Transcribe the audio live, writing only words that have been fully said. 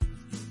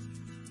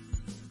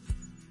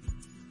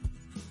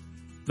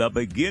The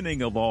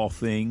beginning of all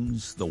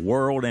things, the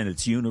world and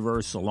its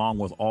universe, along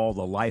with all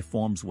the life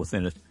forms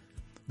within it,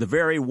 the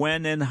very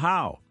when and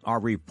how are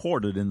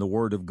reported in the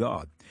Word of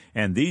God.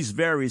 And these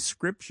very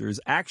scriptures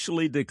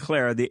actually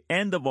declare the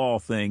end of all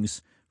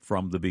things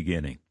from the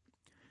beginning.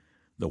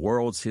 The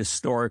world's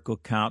historical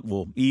account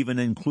will even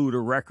include a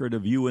record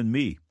of you and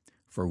me,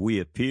 for we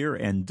appear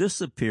and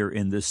disappear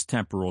in this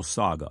temporal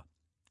saga.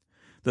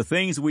 The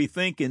things we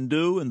think and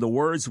do and the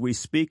words we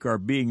speak are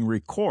being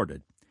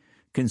recorded.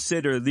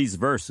 Consider these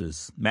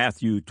verses,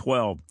 Matthew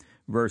 12,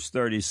 verse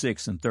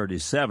 36 and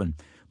 37.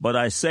 But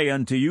I say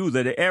unto you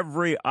that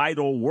every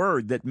idle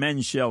word that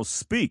men shall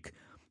speak,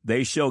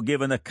 they shall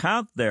give an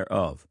account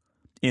thereof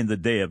in the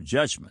day of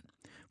judgment.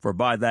 For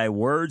by thy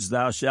words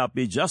thou shalt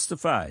be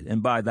justified,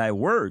 and by thy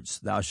words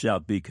thou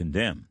shalt be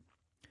condemned.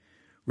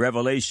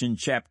 Revelation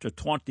chapter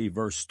 20,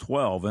 verse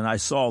 12, And I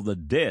saw the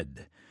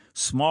dead,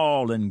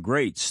 small and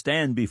great,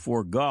 stand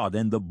before God,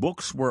 and the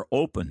books were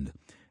opened.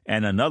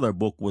 And another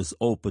book was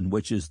opened,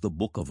 which is the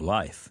book of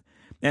life.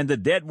 And the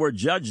dead were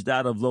judged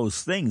out of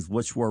those things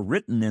which were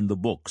written in the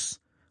books,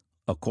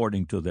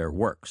 according to their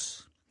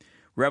works.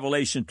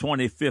 Revelation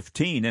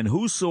 20:15, And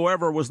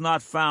whosoever was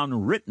not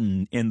found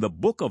written in the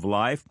book of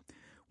life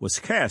was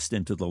cast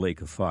into the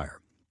lake of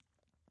fire.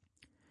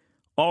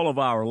 All of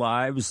our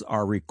lives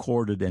are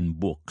recorded in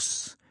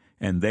books,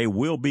 and they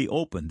will be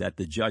opened at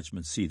the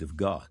judgment seat of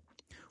God.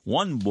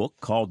 One book,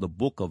 called the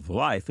Book of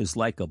Life, is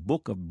like a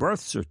book of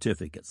birth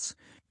certificates.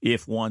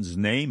 If one's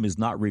name is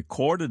not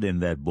recorded in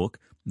that book,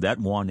 that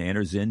one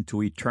enters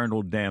into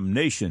eternal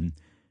damnation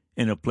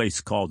in a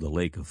place called the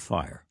lake of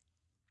fire.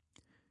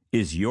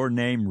 Is your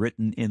name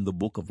written in the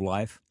book of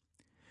life?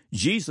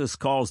 Jesus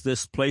calls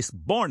this place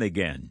born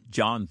again.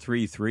 John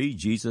 3:3,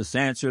 Jesus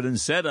answered and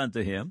said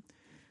unto him,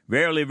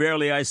 Verily,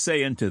 verily, I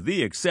say unto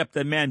thee, except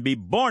a man be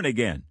born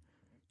again,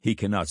 he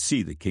cannot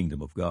see the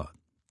kingdom of God.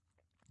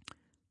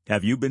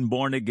 Have you been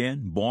born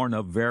again, born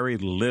a very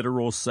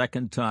literal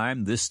second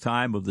time, this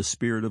time of the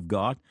Spirit of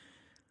God?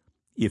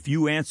 If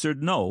you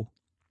answered no,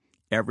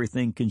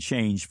 everything can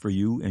change for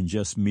you in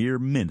just mere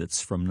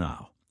minutes from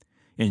now.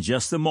 In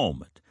just a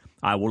moment,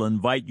 I will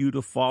invite you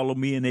to follow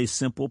me in a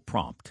simple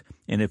prompt,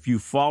 and if you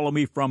follow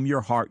me from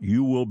your heart,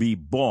 you will be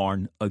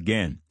born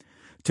again.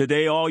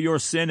 Today, all your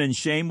sin and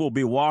shame will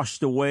be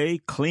washed away,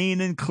 clean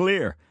and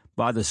clear,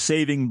 by the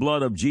saving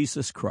blood of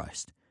Jesus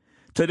Christ.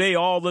 Today,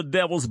 all the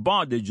devil's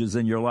bondages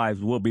in your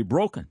lives will be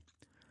broken.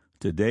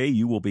 Today,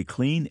 you will be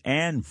clean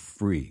and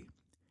free.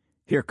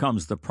 Here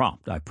comes the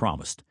prompt I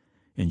promised.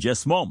 In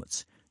just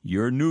moments,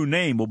 your new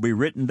name will be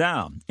written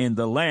down in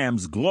the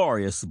Lamb's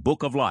glorious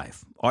book of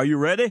life. Are you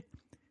ready?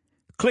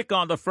 Click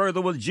on the Further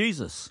with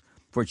Jesus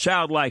for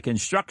childlike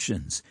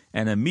instructions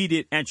and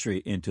immediate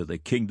entry into the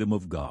kingdom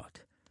of God.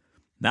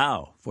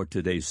 Now for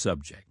today's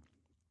subject.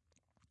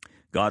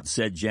 God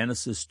said,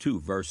 Genesis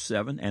 2, verse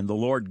 7, And the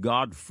Lord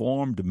God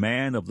formed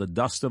man of the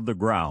dust of the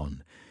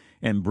ground,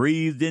 and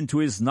breathed into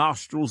his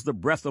nostrils the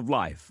breath of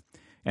life,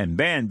 and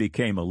man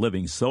became a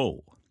living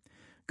soul.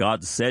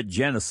 God said,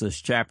 Genesis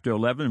chapter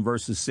 11,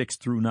 verses 6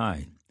 through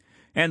 9,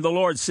 And the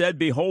Lord said,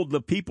 Behold,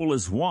 the people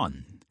is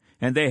one,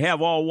 and they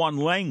have all one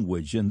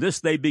language, and this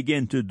they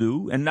begin to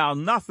do, and now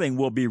nothing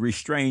will be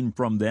restrained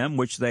from them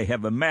which they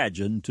have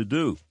imagined to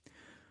do.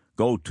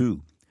 Go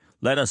to.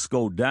 Let us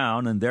go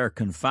down, and there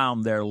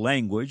confound their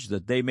language,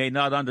 that they may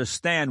not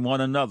understand one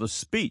another's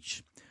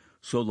speech.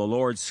 So the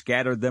Lord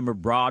scattered them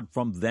abroad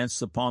from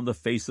thence upon the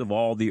face of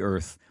all the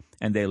earth,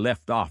 and they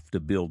left off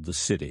to build the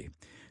city.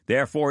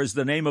 Therefore is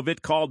the name of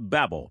it called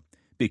Babel,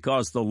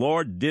 because the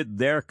Lord did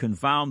there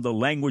confound the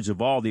language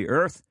of all the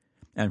earth,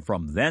 and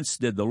from thence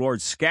did the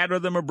Lord scatter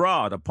them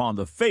abroad upon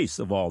the face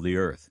of all the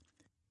earth.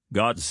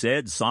 God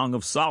said, Song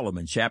of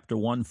Solomon, chapter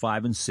 1,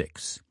 5, and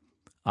 6,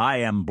 I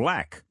am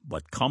black,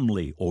 but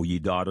comely, O ye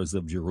daughters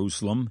of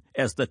Jerusalem,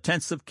 as the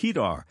tents of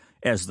Kedar,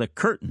 as the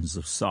curtains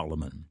of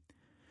Solomon.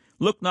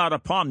 Look not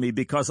upon me,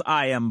 because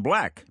I am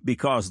black,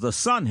 because the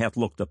sun hath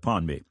looked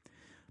upon me.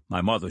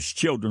 My mother's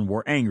children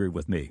were angry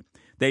with me.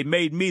 They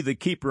made me the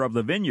keeper of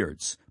the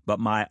vineyards, but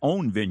my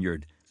own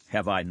vineyard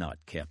have I not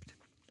kept.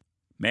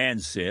 Man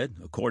said,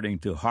 according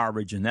to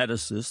Harvard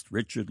geneticist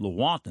Richard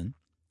Lewontin,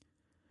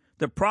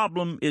 the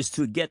problem is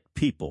to get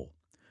people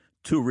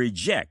to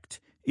reject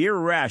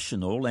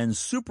irrational and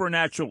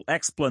supernatural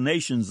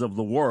explanations of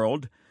the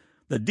world,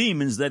 the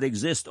demons that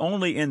exist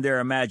only in their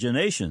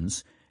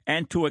imaginations,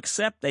 and to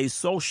accept a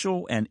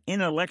social and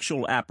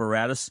intellectual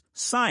apparatus,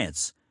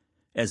 science,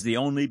 as the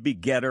only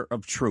begetter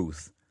of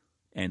truth.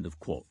 End of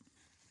quote.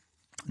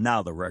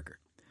 Now the record.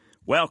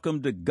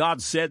 Welcome to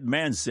God Said,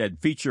 Man Said,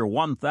 feature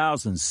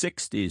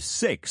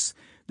 1066,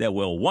 that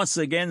will once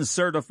again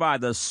certify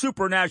the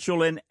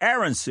supernatural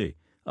inerrancy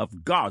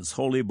of God's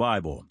Holy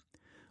Bible.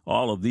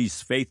 All of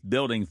these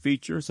faith-building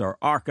features are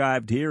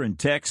archived here in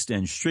text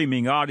and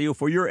streaming audio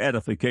for your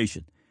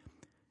edification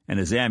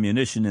and as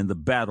ammunition in the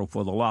battle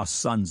for the lost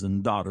sons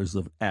and daughters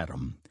of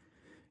Adam.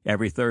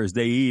 Every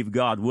Thursday Eve,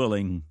 God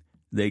willing,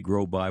 they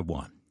grow by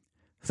one.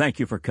 Thank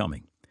you for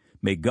coming.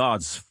 May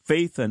God's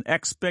faith and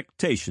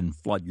expectation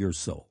flood your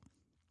soul.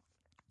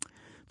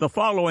 The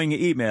following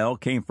email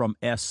came from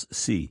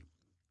S.C.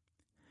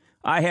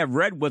 I have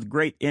read with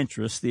great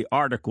interest the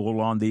article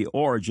on the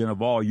origin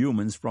of all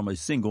humans from a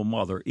single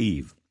mother,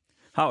 Eve.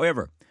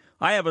 However,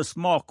 I have a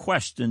small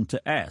question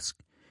to ask.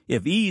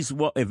 If Eve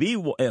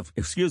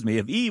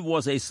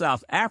was a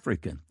South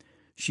African,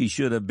 she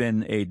should have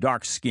been a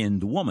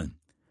dark-skinned woman.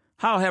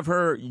 How have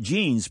her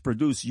genes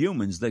produced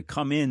humans that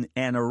come in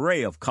an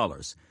array of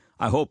colors?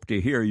 I hope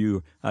to hear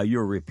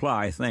your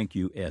reply. Thank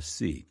you,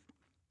 S.C.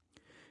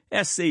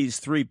 S.C.'s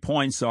 3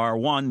 points are: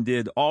 1,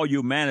 did all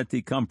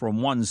humanity come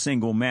from one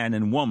single man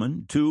and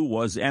woman? 2,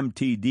 was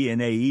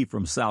mtDNA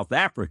from South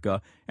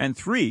Africa? And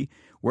 3,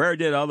 where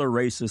did other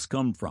races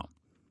come from?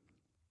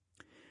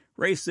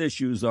 Race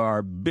issues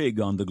are big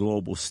on the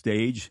global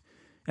stage,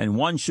 and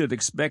one should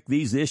expect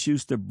these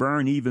issues to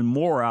burn even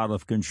more out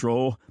of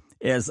control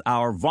as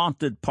our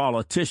vaunted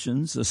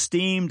politicians,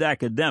 esteemed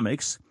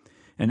academics,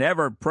 and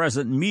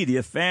ever-present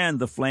media fan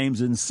the flames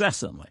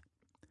incessantly.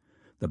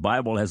 The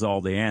Bible has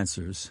all the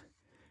answers,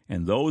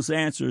 and those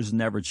answers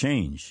never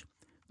change.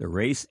 The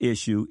race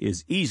issue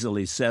is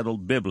easily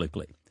settled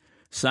biblically.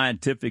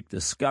 Scientific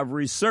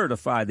discoveries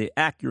certify the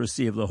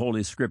accuracy of the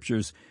Holy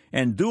Scriptures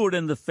and do it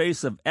in the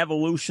face of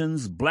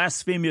evolution's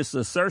blasphemous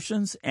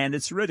assertions and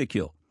its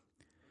ridicule.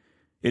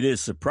 It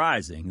is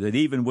surprising that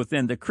even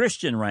within the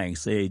Christian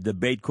ranks a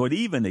debate could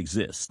even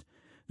exist.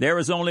 There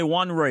is only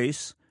one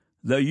race,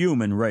 the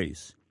human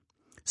race.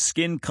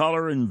 Skin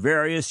color and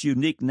various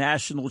unique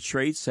national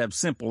traits have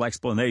simple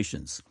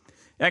explanations.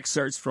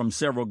 Excerpts from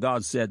several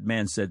God said,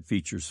 man said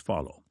features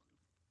follow.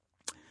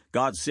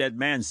 God said,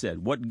 man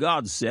said. What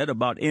God said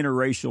about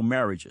interracial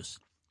marriages.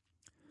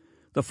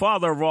 The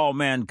father of all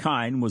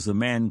mankind was a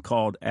man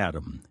called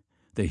Adam.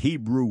 The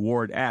Hebrew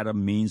word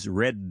Adam means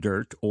red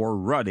dirt or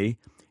ruddy,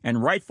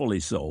 and rightfully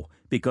so,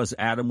 because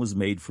Adam was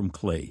made from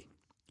clay.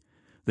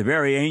 The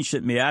very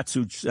ancient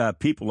Miatsu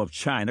people of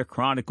China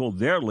chronicled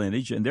their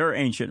lineage and their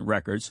ancient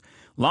records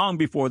long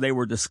before they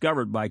were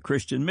discovered by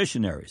Christian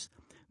missionaries.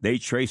 They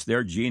traced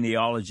their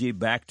genealogy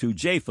back to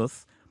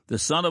Japheth, the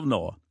son of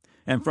Noah,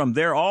 and from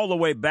there all the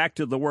way back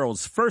to the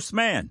world's first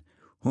man,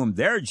 whom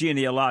their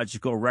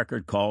genealogical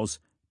record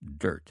calls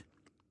dirt.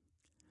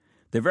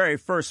 The very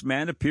first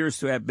man appears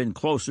to have been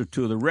closer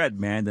to the red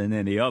man than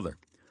any other.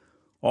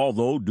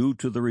 Although, due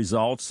to the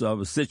results of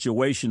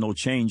situational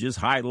changes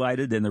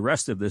highlighted in the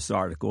rest of this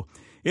article,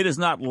 it is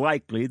not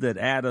likely that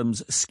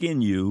Adam's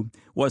skin hue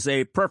was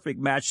a perfect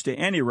match to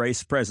any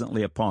race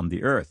presently upon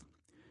the earth.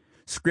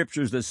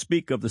 Scriptures that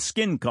speak of the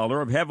skin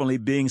color of heavenly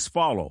beings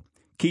follow.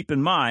 Keep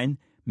in mind,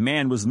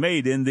 man was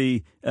made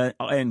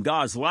in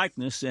God's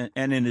likeness and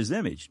in his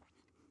image.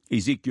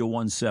 Ezekiel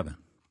 1:7.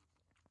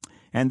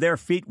 And their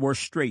feet were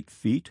straight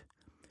feet,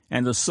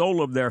 and the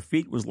sole of their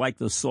feet was like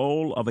the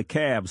sole of a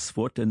calf's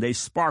foot, and they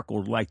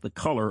sparkled like the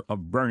color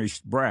of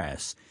burnished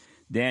brass.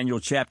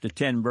 Daniel chapter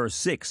 10, verse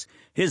 6.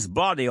 His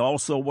body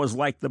also was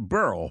like the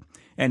beryl,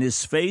 and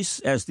his face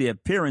as the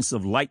appearance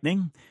of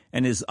lightning,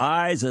 and his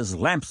eyes as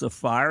lamps of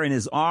fire, and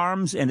his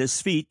arms and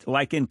his feet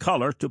like in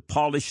color to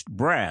polished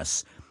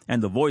brass,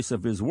 and the voice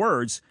of his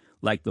words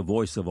like the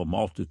voice of a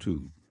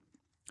multitude.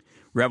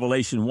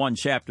 Revelation 1,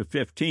 chapter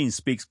 15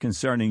 speaks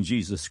concerning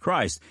Jesus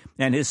Christ,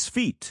 and his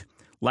feet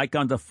like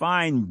unto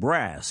fine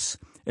brass,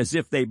 as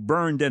if they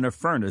burned in a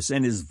furnace,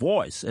 and his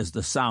voice as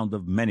the sound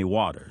of many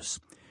waters.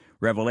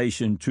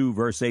 Revelation 2,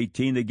 verse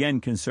 18,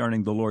 again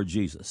concerning the Lord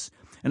Jesus.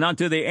 And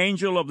unto the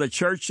angel of the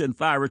church in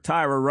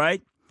Thyatira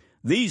write,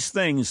 These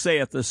things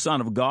saith the Son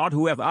of God,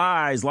 who hath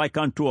eyes like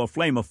unto a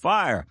flame of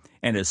fire,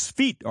 and his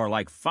feet are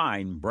like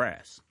fine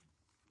brass.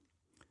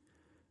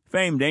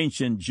 Famed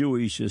ancient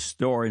Jewish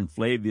historian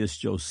Flavius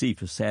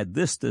Josephus had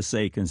this to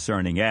say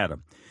concerning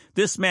Adam.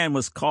 This man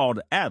was called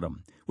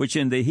Adam, which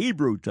in the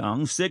Hebrew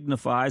tongue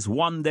signifies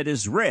one that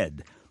is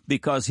red,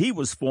 because he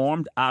was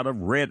formed out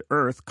of red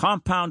earth,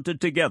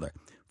 compounded together.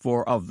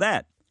 For of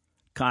that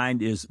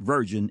kind is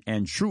virgin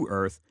and true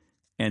earth.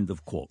 End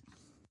of quote.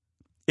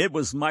 It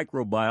was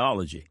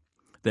microbiology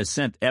that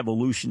sent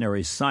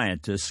evolutionary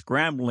scientists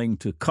scrambling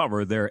to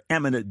cover their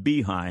eminent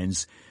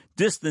behinds,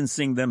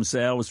 distancing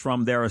themselves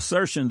from their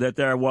assertion that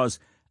there was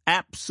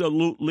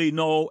absolutely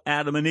no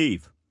Adam and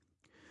Eve.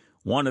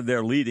 One of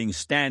their leading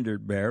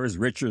standard bearers,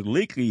 Richard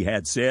Leakey,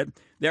 had said,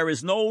 there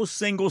is no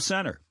single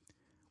center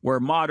where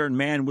modern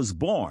man was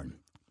born.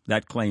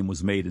 That claim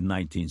was made in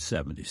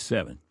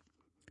 1977.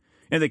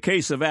 In the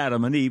case of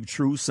Adam and Eve,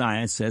 true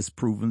science has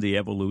proven the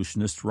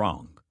evolutionists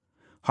wrong.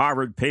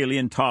 Harvard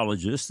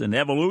paleontologist and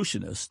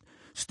evolutionist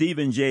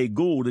Stephen Jay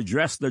Gould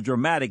addressed the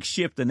dramatic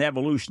shift in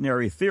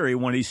evolutionary theory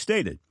when he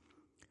stated,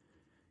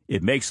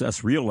 It makes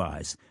us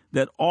realize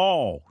that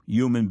all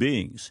human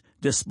beings,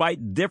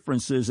 despite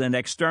differences in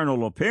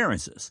external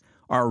appearances,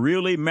 are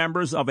really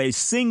members of a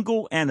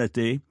single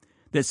entity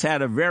that's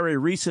had a very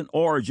recent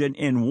origin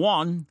in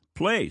one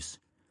place.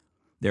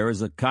 There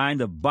is a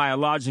kind of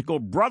biological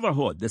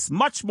brotherhood that's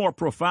much more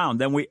profound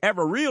than we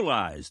ever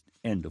realized.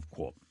 End of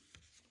quote.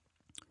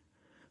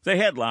 The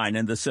headline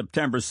in the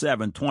September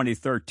 7,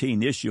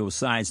 2013 issue of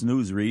Science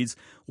News reads,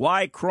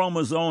 Y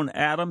chromosome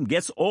Adam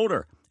gets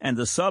older and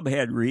the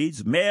subhead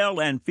reads, Male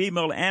and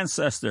female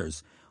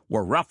ancestors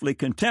were roughly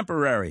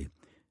contemporary.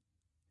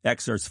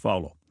 Excerpts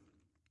follow.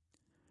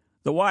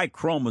 The Y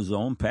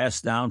chromosome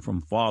passed down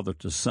from father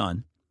to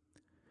son,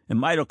 and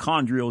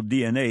mitochondrial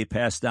DNA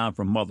passed down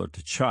from mother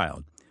to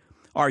child,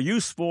 are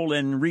useful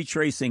in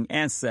retracing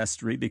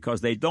ancestry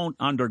because they don't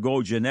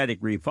undergo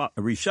genetic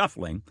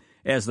reshuffling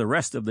as the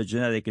rest of the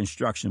genetic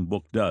instruction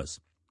book does.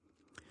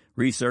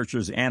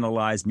 Researchers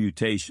analyze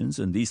mutations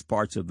in these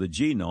parts of the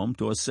genome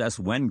to assess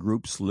when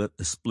groups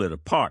split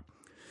apart.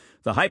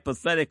 The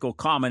hypothetical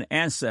common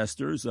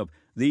ancestors of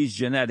these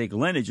genetic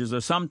lineages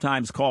are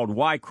sometimes called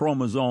Y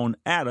chromosome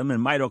Adam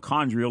and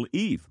mitochondrial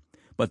Eve,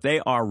 but they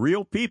are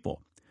real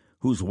people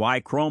whose Y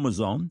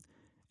chromosome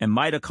and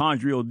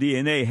mitochondrial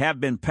DNA have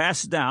been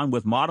passed down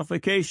with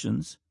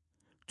modifications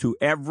to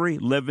every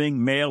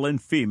living male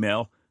and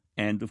female,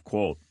 end of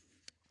quote.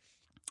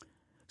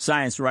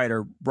 Science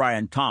writer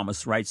Brian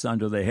Thomas writes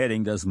under the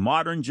heading, Does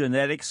Modern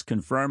Genetics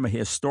Confirm a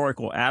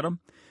Historical Adam?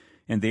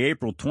 In the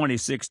April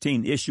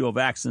 2016 issue of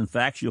Acts and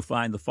Facts, you'll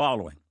find the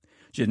following.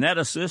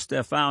 Geneticists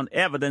have found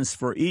evidence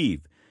for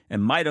Eve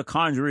and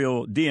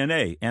mitochondrial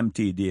DNA,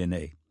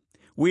 mtDNA.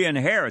 We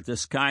inherit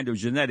this kind of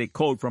genetic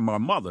code from our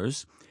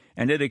mothers,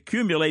 and it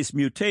accumulates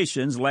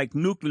mutations like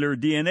nuclear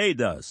DNA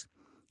does.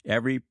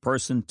 Every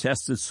person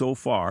tested so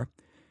far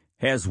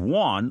has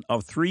one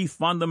of three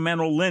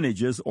fundamental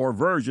lineages or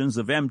versions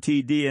of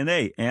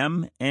mtDNA,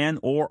 M, N,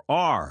 or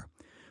R.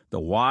 The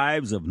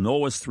wives of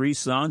Noah's three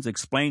sons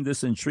explain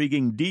this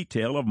intriguing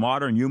detail of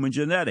modern human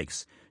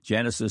genetics.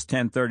 Genesis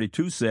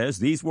 10:32 says,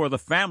 These were the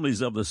families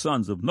of the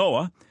sons of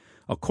Noah,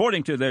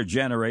 according to their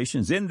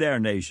generations in their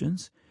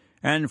nations,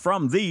 and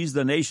from these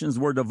the nations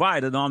were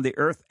divided on the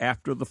earth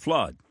after the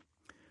flood.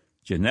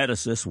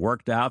 Geneticists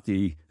worked out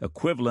the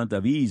equivalent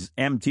of Eve's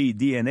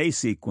mtDNA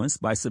sequence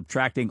by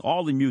subtracting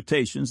all the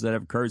mutations that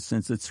have occurred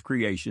since its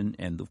creation,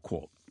 end of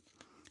quote.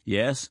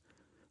 Yes,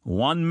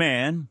 one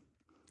man,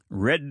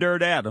 red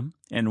dirt Adam,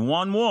 and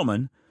one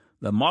woman,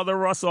 the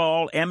mother of us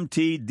all,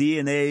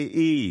 mtDNA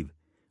Eve.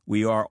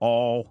 We are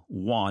all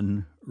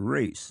one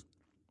race.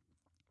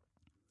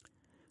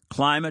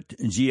 Climate,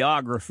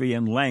 geography,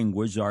 and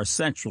language are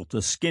central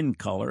to skin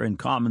color and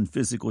common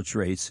physical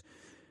traits,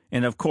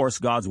 and of course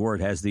God's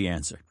Word has the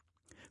answer.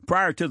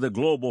 Prior to the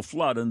global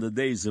flood in the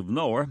days of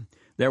Noah,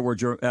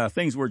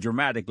 things were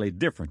dramatically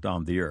different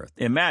on the earth.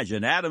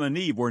 Imagine Adam and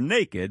Eve were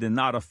naked and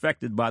not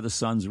affected by the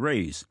sun's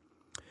rays.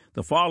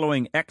 The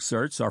following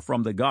excerpts are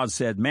from the God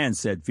Said, Man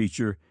Said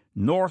feature,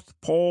 North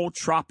Pole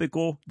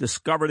Tropical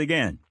Discovered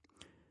Again.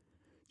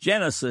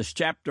 Genesis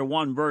chapter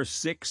 1, verse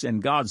 6,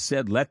 And God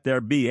said, Let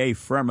there be a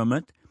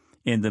firmament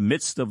in the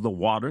midst of the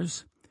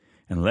waters,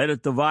 and let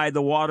it divide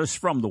the waters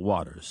from the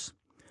waters.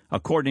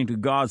 According to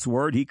God's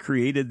word, he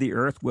created the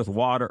earth with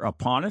water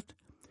upon it,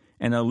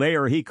 and a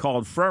layer he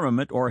called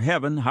firmament or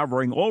heaven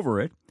hovering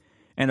over it,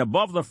 and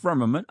above the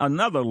firmament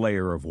another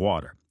layer of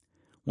water.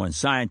 When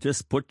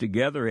scientists put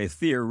together a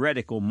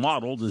theoretical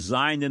model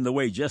designed in the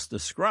way just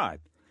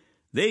described,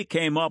 they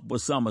came up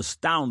with some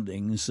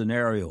astounding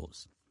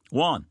scenarios.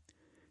 1.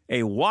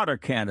 A water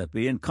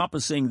canopy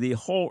encompassing the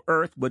whole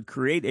earth would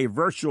create a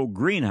virtual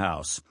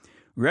greenhouse,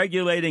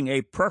 regulating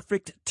a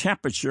perfect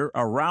temperature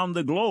around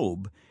the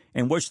globe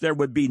in which there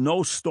would be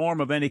no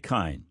storm of any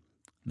kind.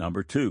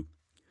 2.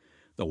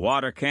 The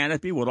water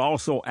canopy would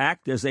also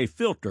act as a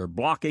filter,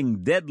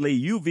 blocking deadly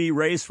UV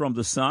rays from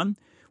the sun,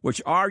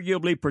 which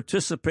arguably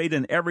participate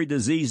in every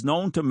disease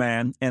known to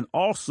man and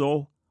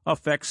also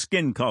affect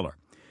skin color.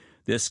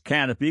 This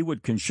canopy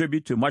would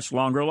contribute to much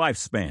longer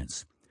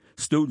lifespans.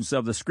 Students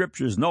of the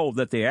Scriptures know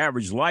that the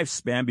average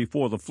lifespan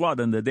before the flood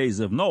in the days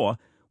of Noah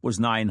was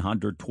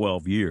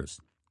 912 years.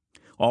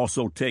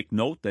 Also take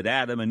note that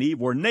Adam and Eve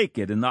were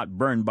naked and not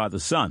burned by the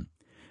sun.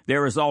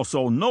 There is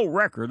also no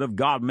record of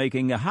God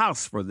making a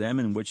house for them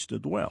in which to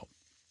dwell.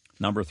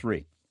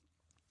 3.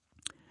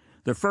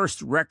 The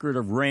first record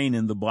of rain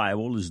in the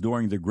Bible is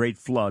during the great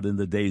flood in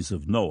the days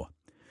of Noah.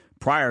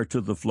 Prior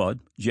to the flood,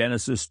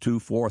 Genesis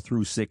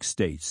 2:4-6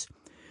 states,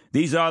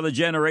 These are the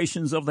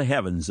generations of the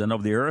heavens and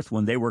of the earth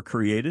when they were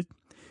created,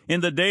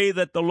 in the day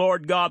that the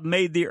Lord God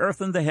made the earth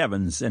and the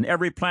heavens, and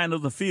every plant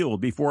of the field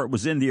before it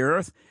was in the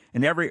earth,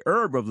 and every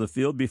herb of the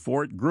field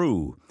before it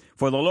grew.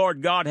 For the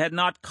Lord God had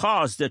not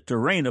caused it to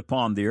rain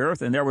upon the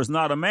earth, and there was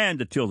not a man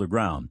to till the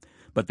ground.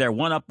 But there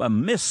went up a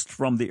mist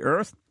from the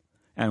earth,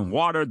 and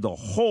watered the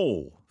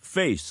whole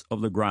face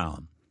of the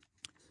ground.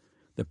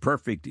 The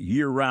perfect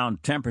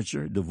year-round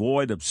temperature,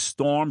 devoid of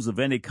storms of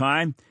any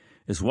kind,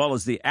 as well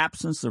as the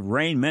absence of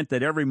rain, meant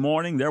that every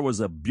morning there was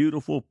a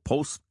beautiful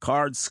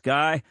postcard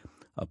sky,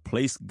 a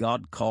place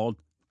God called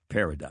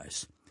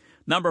paradise.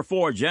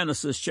 4,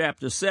 Genesis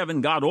chapter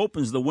 7, God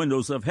opens the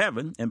windows of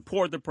heaven and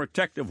poured the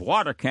protective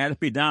water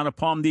canopy down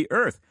upon the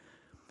earth.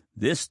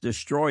 This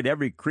destroyed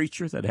every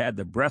creature that had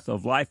the breath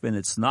of life in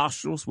its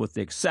nostrils, with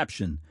the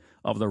exception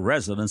of the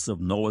residents of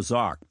Noah's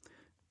Ark.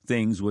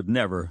 Things would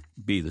never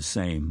be the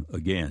same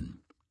again.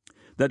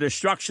 The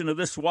destruction of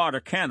this water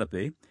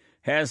canopy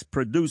has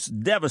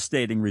produced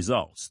devastating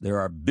results. There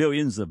are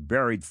billions of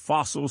buried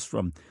fossils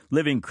from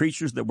living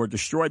creatures that were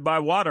destroyed by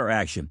water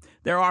action.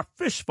 There are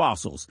fish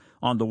fossils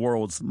on the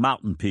world's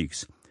mountain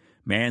peaks.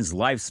 Man's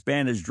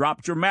lifespan has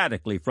dropped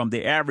dramatically from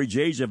the average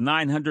age of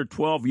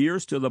 912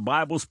 years to the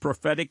Bible's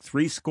prophetic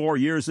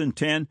 70 years and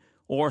 10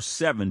 or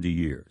 70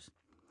 years.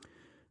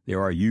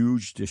 There are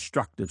huge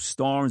destructive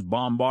storms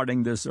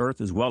bombarding this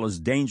earth, as well as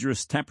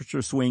dangerous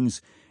temperature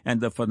swings and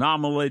the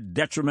phenomenally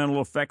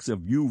detrimental effects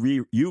of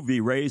UV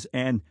rays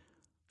and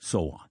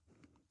so on.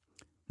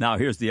 Now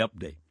here's the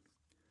update.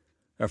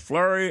 A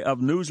flurry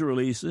of news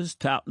releases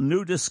tout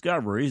new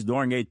discoveries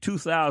during a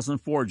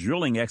 2004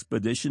 drilling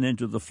expedition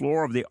into the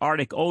floor of the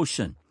Arctic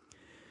Ocean.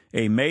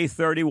 A May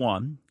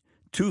 31,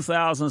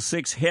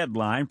 2006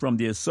 headline from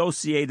the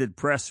Associated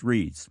Press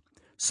reads,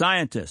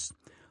 "Scientists,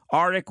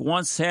 Arctic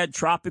once had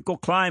tropical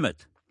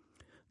climate."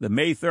 The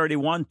May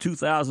 31,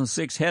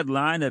 2006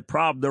 headline at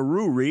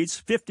Pravda.ru reads,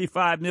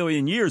 55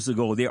 million years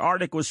ago, the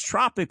Arctic was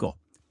tropical.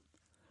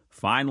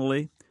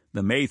 Finally,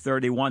 the May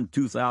 31,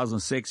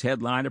 2006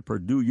 headline at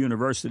Purdue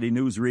University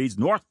News reads,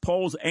 North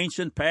Pole's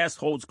ancient past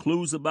holds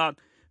clues about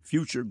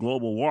future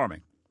global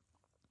warming.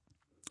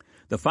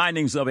 The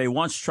findings of a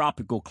once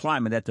tropical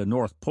climate at the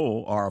North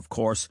Pole are, of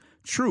course,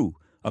 true,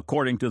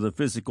 according to the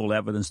physical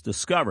evidence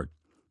discovered.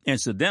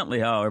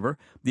 Incidentally, however,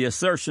 the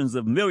assertions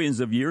of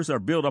millions of years are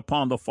built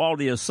upon the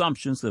faulty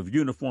assumptions of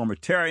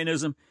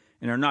uniformitarianism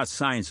and are not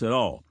science at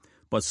all,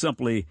 but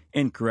simply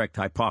incorrect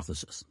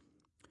hypothesis.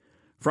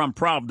 From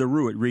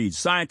Pravda.ru it reads,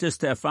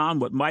 scientists have found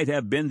what might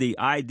have been the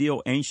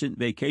ideal ancient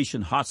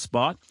vacation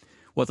hotspot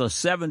with a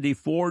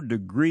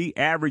 74-degree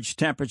average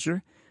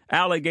temperature,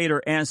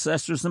 alligator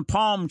ancestors, and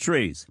palm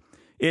trees.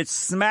 It's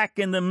smack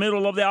in the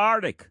middle of the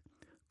Arctic.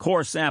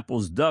 Core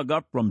samples dug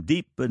up from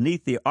deep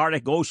beneath the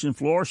Arctic Ocean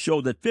floor show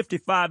that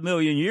 55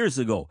 million years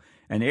ago,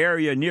 an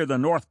area near the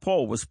North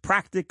Pole was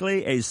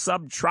practically a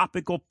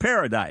subtropical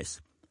paradise.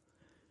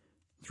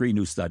 3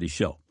 new studies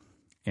show.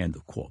 End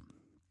of quote.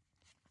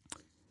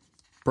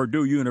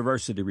 Purdue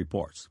University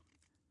reports,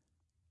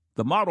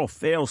 the model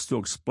fails to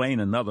explain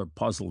another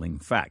puzzling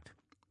fact.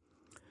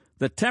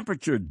 The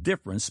temperature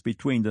difference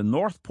between the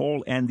North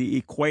Pole and the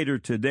equator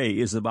today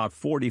is about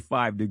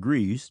 45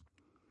 degrees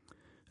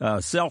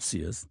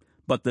Celsius,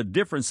 but the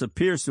difference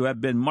appears to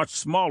have been much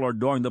smaller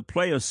during the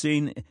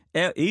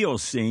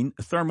Pliocene-Eocene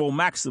thermal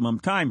maximum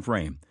time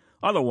frame.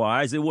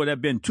 Otherwise, it would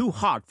have been too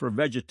hot for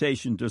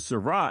vegetation to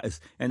survive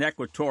in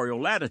equatorial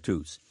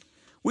latitudes.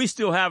 We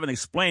still haven't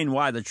explained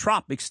why the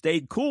tropics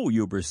stayed cool,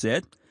 Huber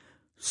said.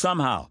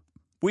 Somehow,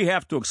 we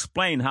have to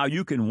explain how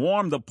you can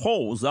warm the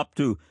poles up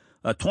to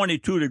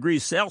 22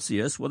 degrees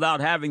Celsius without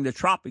having the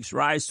tropics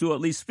rise to at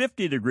least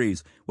 50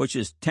 degrees, which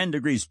is 10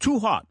 degrees too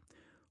hot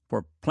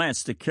for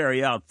plants to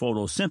carry out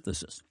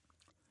photosynthesis.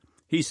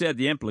 He said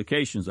the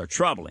implications are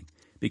troubling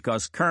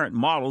because current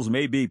models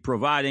may be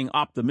providing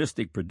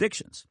optimistic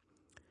predictions.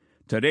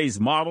 Today's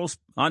models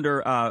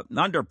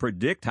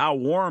underpredict how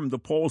warm the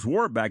poles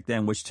were back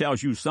then, which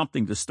tells you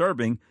something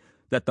disturbing,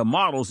 that the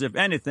models, if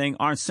anything,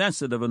 aren't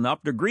sensitive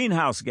enough to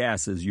greenhouse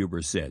gases,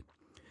 Huber said.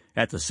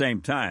 At the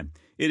same time,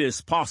 it is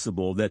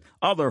possible that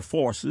other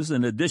forces,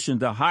 in addition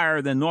to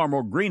higher than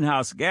normal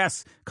greenhouse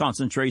gas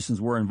concentrations,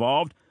 were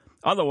involved.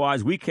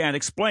 Otherwise, we can't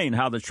explain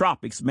how the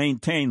tropics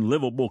maintain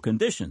livable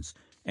conditions.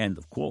 End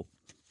of quote.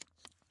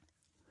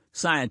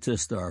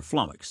 Scientists are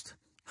flummoxed.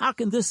 How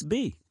can this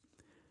be?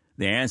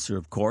 The answer,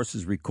 of course,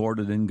 is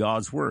recorded in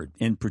God's Word,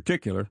 in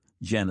particular,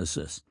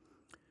 Genesis.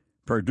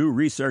 Purdue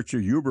researcher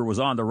Huber was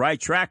on the right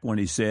track when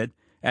he said,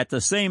 at the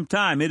same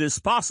time, it is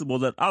possible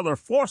that other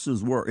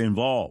forces were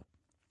involved.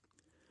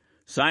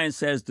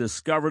 Science has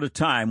discovered a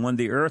time when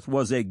the earth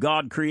was a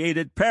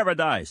God-created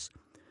paradise.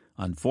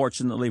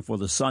 Unfortunately for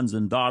the sons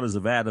and daughters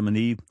of Adam and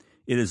Eve,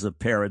 it is a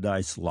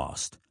paradise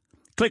lost.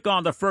 Click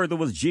on the Further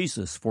with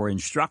Jesus for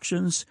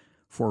instructions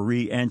for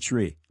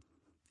re-entry.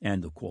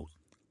 End of quote.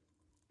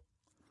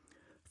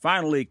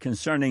 Finally,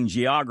 concerning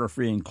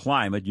geography and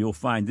climate, you'll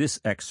find this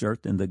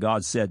excerpt in the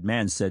God Said,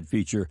 Man Said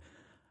feature,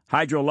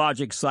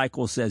 Hydrologic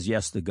Cycle Says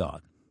Yes to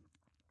God.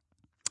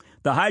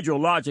 The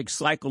hydrologic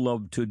cycle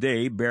of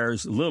today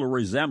bears little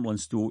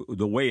resemblance to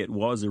the way it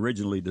was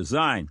originally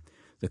designed.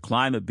 The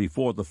climate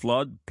before the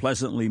flood,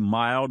 pleasantly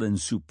mild and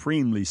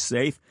supremely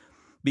safe,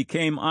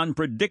 became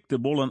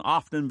unpredictable and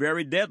often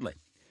very deadly.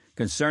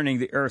 Concerning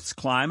the Earth's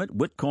climate,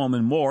 Whitcomb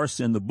and Morse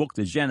in the book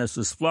The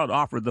Genesis Flood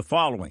offered the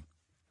following.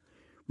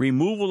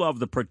 Removal of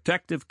the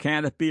protective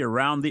canopy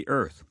around the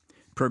Earth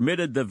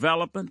permitted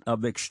development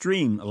of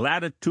extreme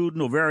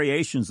latitudinal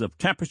variations of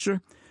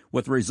temperature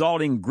with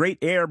resulting great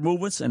air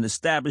movements and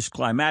established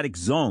climatic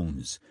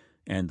zones.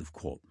 End of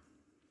quote.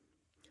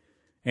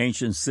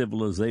 Ancient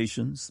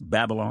civilizations,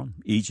 Babylon,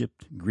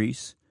 Egypt,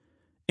 Greece,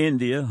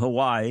 India,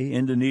 Hawaii,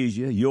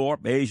 Indonesia,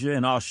 Europe, Asia,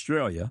 and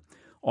Australia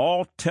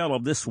all tell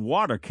of this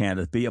water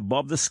canopy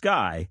above the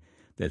sky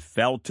that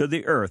fell to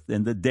the earth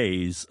in the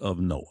days of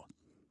Noah.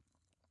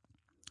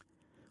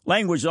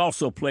 Language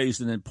also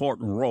plays an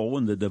important role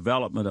in the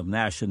development of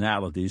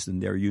nationalities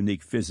and their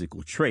unique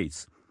physical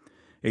traits.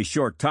 A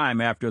short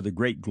time after the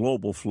great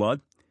global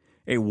flood,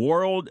 a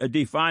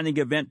world-defining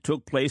event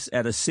took place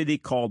at a city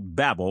called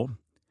Babel,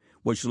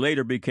 which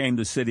later became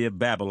the city of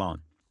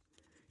Babylon.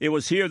 It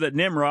was here that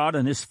Nimrod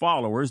and his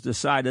followers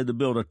decided to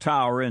build a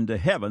tower into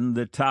heaven,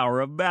 the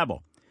Tower of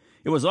Babel.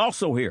 It was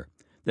also here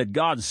that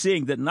God,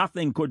 seeing that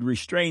nothing could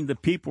restrain the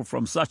people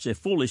from such a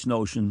foolish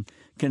notion,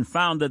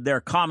 confounded their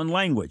common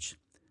language.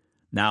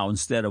 Now,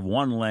 instead of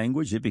one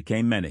language, it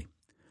became many.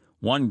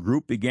 One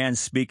group began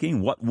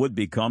speaking what would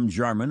become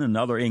German,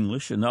 another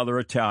English, another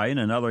Italian,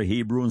 another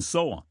Hebrew, and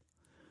so on.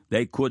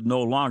 They could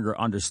no longer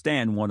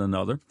understand one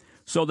another,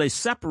 so they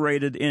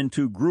separated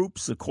into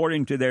groups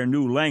according to their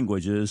new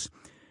languages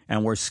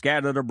and were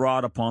scattered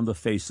abroad upon the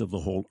face of the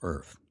whole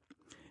earth.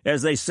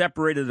 As they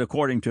separated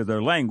according to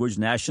their language,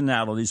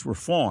 nationalities were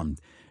formed.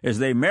 As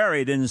they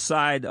married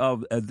inside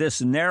of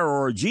this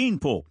narrower gene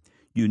pool,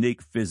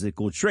 unique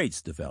physical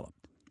traits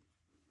developed.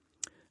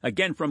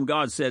 Again, from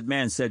God Said,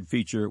 Man Said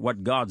feature,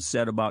 what God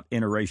said about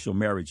interracial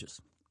marriages.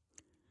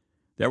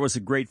 There was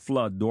a great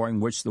flood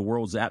during which the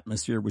world's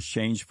atmosphere was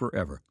changed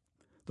forever.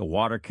 The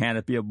water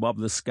canopy above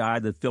the sky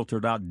that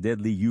filtered out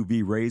deadly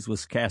UV rays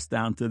was cast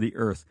down to the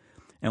earth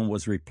and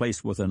was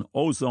replaced with an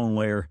ozone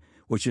layer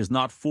which is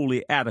not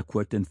fully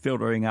adequate in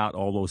filtering out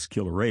all those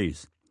killer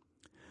rays.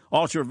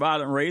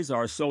 Ultraviolet rays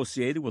are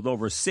associated with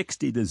over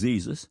 60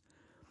 diseases.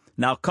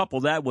 Now couple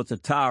that with the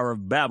Tower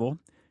of Babel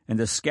and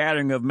the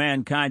scattering of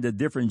mankind to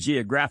different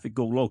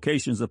geographical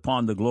locations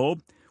upon the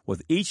globe,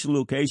 with each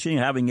location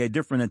having a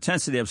different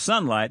intensity of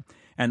sunlight,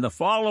 and the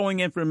following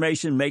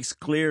information makes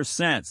clear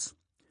sense.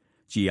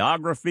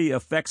 Geography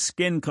affects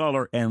skin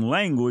color, and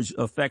language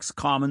affects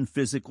common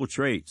physical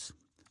traits.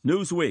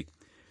 Newsweek,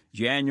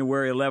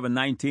 January 11,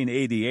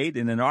 1988,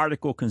 in an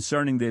article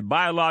concerning the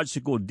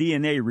biological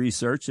DNA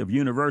research of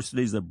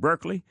universities of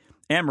Berkeley,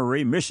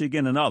 Emory,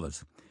 Michigan, and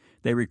others,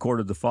 they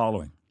recorded the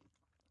following.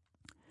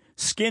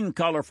 Skin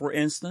color, for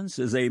instance,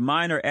 is a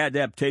minor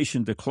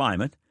adaptation to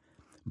climate,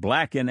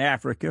 black in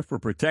Africa for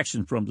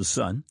protection from the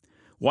sun,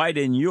 white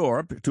in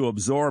Europe to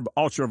absorb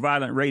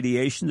ultraviolet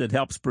radiation that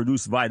helps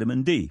produce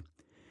vitamin D.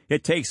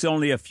 It takes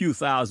only a few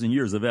thousand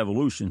years of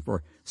evolution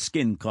for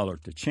skin color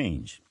to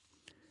change.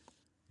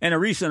 In a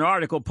recent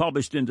article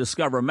published in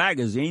Discover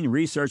magazine,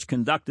 research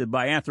conducted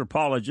by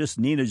anthropologist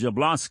Nina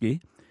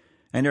Jablonski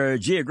and her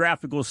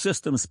geographical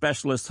systems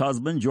specialist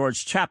husband,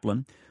 George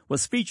Chaplin,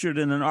 was featured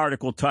in an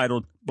article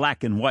titled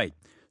Black and White.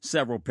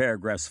 Several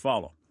paragraphs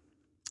follow.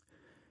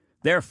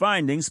 Their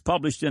findings,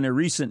 published in a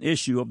recent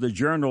issue of the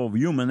Journal of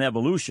Human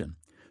Evolution,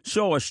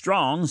 show a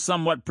strong,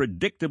 somewhat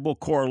predictable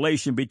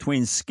correlation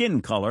between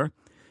skin color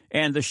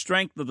and the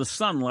strength of the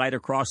sunlight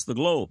across the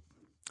globe.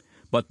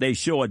 But they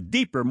show a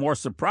deeper, more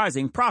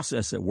surprising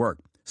process at work.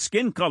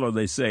 Skin color,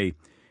 they say,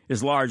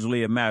 is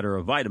largely a matter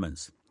of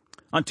vitamins.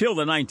 Until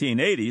the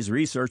 1980s,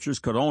 researchers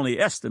could only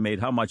estimate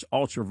how much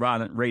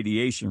ultraviolet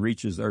radiation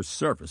reaches Earth's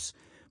surface.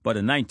 But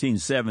in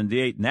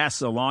 1978,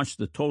 NASA launched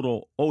the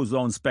Total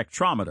Ozone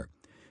Spectrometer.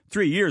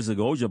 3 years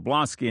ago,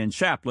 Jablonski and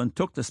Chaplin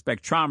took the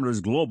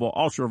spectrometer's global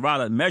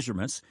ultraviolet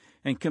measurements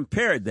and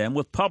compared them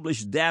with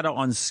published data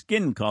on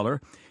skin color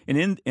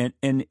in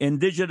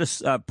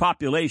indigenous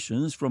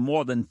populations from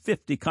more than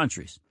 50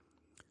 countries.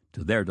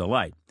 To their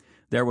delight,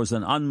 there was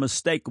an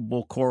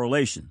unmistakable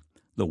correlation.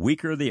 The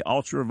weaker the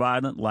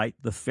ultraviolet light,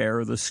 the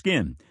fairer the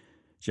skin.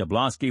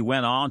 Jablonski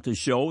went on to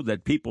show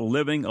that people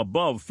living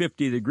above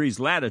 50 degrees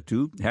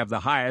latitude have the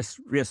highest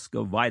risk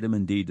of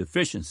vitamin D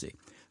deficiency.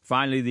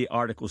 Finally, the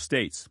article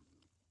states,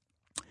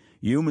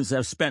 humans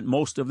have spent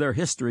most of their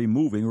history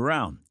moving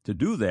around. To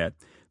do that,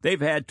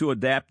 they've had to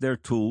adapt their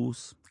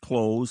tools,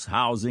 clothes,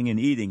 housing, and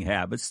eating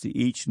habits to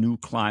each new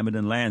climate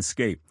and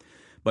landscape.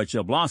 But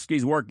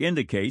Jablonski's work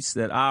indicates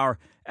that our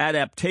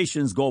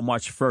adaptations go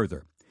much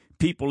further.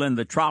 People in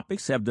the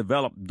tropics have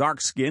developed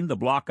dark skin to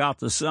block out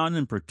the sun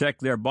and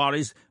protect their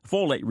bodies'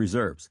 folate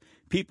reserves.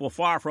 People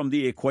far from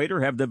the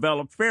equator have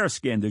developed fair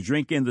skin to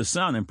drink in the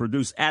sun and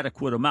produce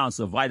adequate amounts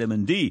of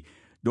vitamin D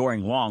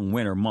during long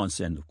winter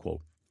months, end of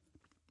quote.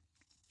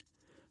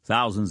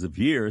 Thousands of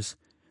years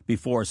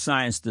before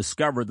science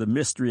discovered the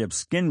mystery of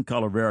skin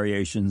color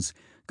variations,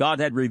 God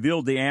had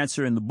revealed the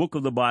answer in the book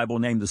of the Bible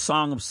named the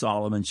Song of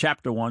Solomon,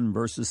 chapter 1,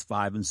 verses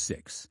 5 and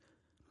 6.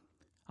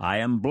 I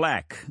am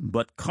black,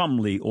 but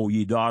comely, O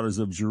ye daughters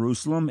of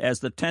Jerusalem, as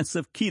the tents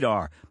of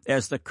Kedar,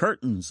 as the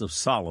curtains of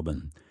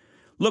Solomon.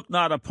 Look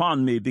not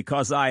upon me,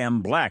 because I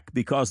am black,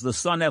 because the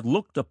sun hath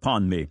looked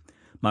upon me.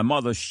 My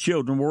mother's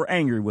children were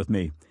angry with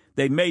me.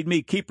 They made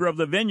me keeper of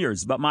the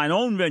vineyards, but mine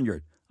own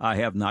vineyard I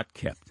have not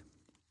kept.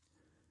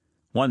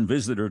 One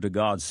visitor to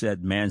God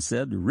Said, Man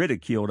Said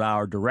ridiculed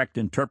our direct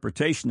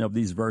interpretation of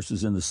these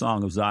verses in the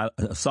Song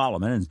of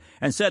Solomon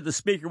and said the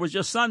speaker was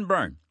just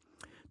sunburned.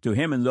 To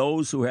him and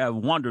those who have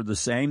wondered the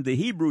same, the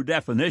Hebrew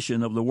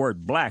definition of the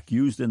word black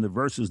used in the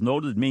verses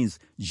noted means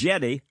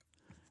jetty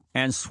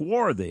and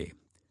swarthy.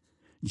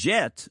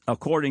 Jet,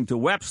 according to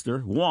Webster,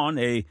 1,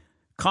 a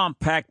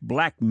compact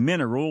black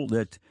mineral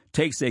that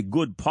takes a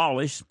good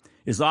polish,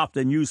 is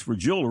often used for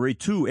jewelry.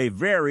 2, a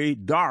very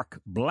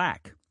dark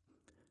black.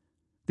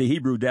 The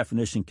Hebrew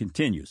definition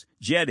continues.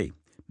 Jetty,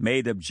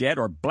 made of jet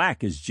or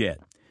black as jet.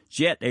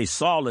 Jet, a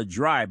solid,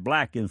 dry,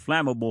 black,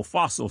 inflammable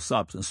fossil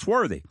substance.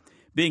 Swarthy,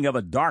 being of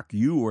a dark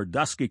hue or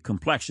dusky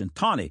complexion.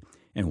 Tawny,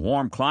 in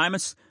warm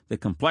climates, the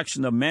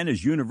complexion of men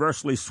is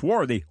universally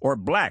swarthy or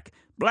black.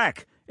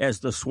 Black as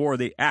the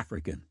swarthy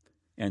African.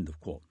 End of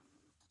quote.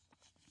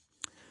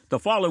 The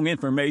following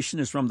information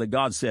is from the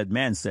God Said,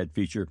 Man Said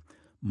feature,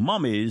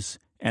 Mummies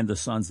and the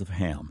Sons of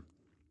Ham.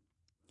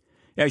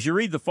 As you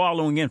read the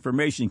following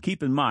information,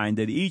 keep in mind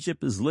that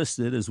Egypt is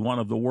listed as one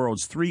of the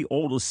world's 3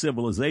 oldest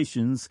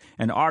civilizations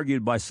and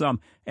argued by some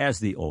as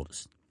the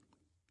oldest.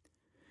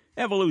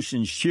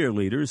 Evolution's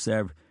cheerleaders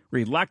have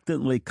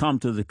reluctantly come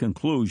to the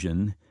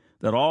conclusion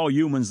that all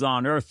humans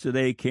on Earth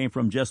today came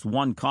from just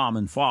one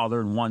common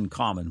father and one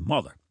common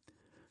mother.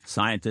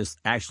 Scientists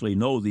actually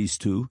know these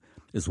two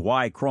as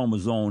Y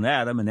chromosome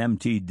Adam and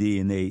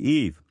mtDNA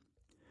Eve.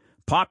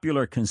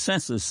 Popular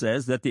consensus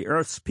says that the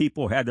Earth's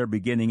people had their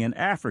beginning in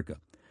Africa.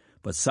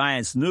 But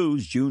Science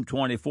News, June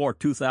 24,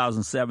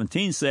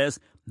 2017, says,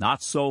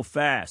 not so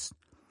fast.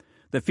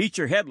 The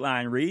feature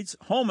headline reads,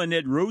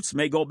 Hominid roots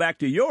may go back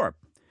to Europe.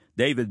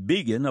 David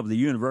Began of the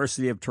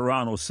University of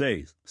Toronto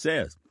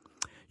says,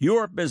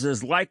 Europe is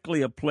as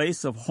likely a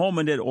place of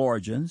hominid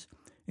origins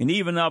and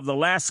even of the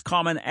last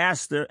common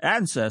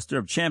ancestor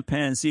of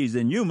chimpanzees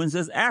and humans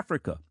as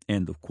Africa.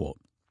 End of quote.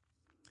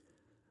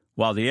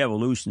 While the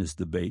evolutionists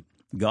debate,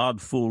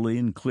 God fully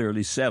and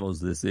clearly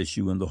settles this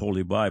issue in the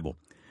Holy Bible.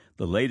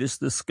 The latest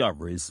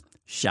discoveries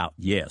shout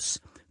yes.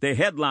 The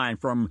headline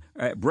from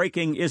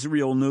Breaking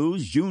Israel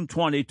News, June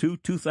 22,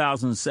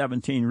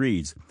 2017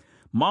 reads,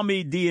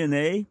 Mummy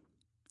DNA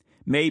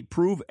may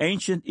prove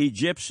ancient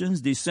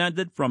Egyptians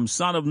descended from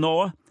son of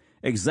Noah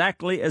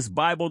exactly as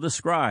Bible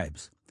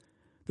describes.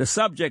 The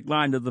subject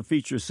line of the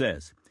feature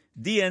says,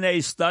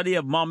 DNA study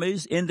of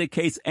mummies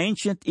indicates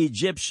ancient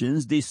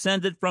Egyptians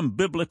descended from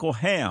biblical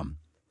Ham.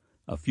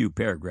 A few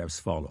paragraphs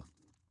follow.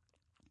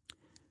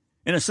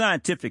 In a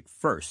scientific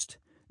first,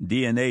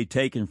 DNA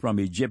taken from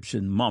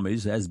Egyptian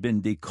mummies has been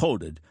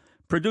decoded,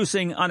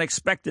 producing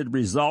unexpected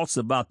results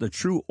about the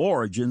true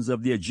origins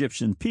of the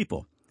Egyptian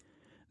people.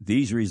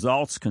 These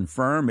results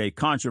confirm a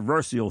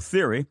controversial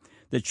theory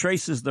that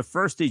traces the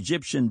first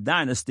Egyptian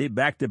dynasty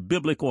back to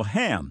biblical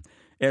Ham,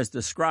 as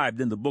described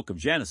in the book of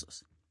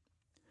Genesis.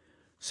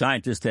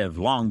 Scientists have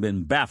long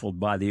been baffled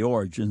by the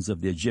origins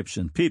of the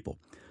Egyptian people.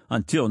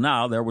 Until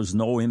now, there was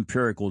no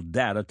empirical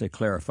data to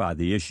clarify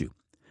the issue.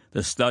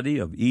 The study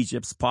of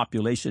Egypt's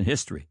population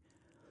history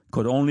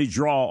could only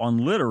draw on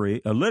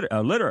literary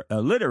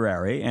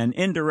and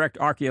indirect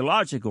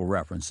archaeological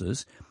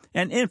references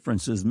and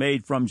inferences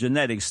made from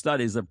genetic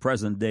studies of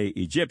present-day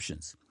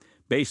Egyptians.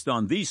 Based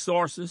on these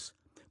sources,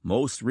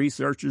 most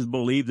researchers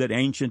believe that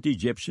ancient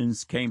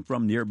Egyptians came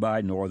from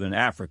nearby northern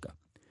Africa.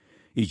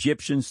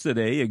 Egyptians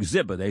today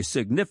exhibit a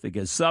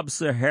significant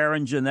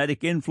sub-Saharan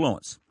genetic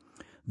influence.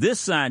 This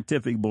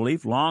scientific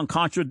belief long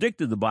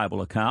contradicted the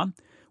Bible account,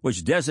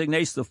 which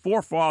designates the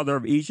forefather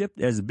of Egypt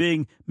as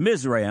being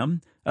Mizraim,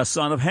 a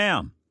son of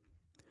Ham.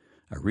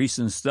 A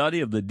recent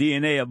study of the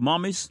DNA of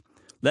mummies,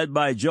 led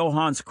by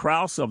Johannes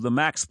Krauss of the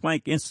Max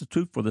Planck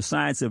Institute for the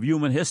Science of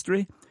Human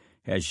History,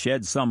 has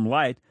shed some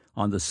light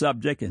on the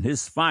subject, and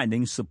his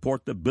findings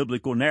support the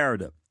biblical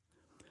narrative.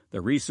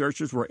 The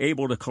researchers were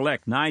able to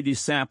collect 90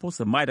 samples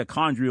of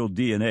mitochondrial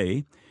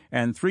DNA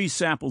and 3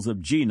 samples of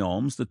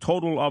genomes, the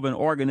total of an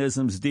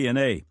organism's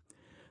DNA.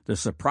 The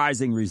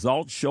surprising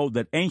results showed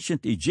that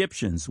ancient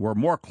Egyptians were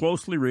more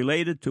closely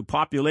related to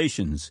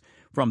populations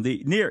from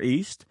the Near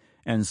East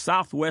and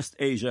Southwest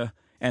Asia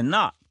and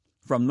not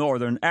from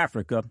northern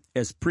Africa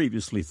as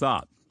previously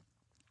thought.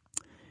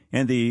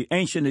 In the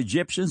ancient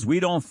Egyptians, we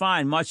don't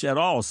find much at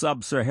all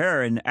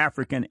sub-Saharan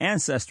African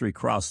ancestry,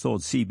 Krauss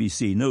told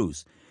CBC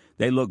News.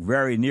 They look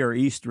very Near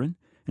Eastern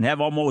and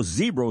have almost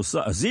zero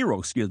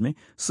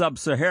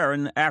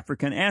sub-Saharan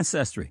African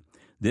ancestry.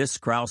 This,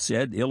 Krauss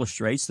said,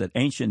 illustrates that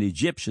ancient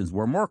Egyptians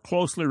were more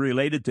closely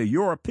related to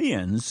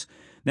Europeans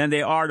than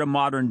they are to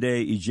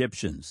modern-day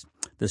Egyptians.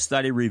 The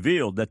study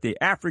revealed that the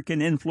African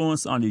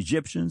influence on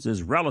Egyptians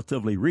is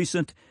relatively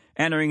recent,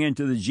 entering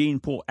into the gene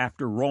pool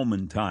after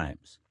Roman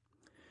times.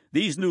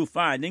 These new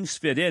findings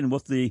fit in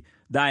with the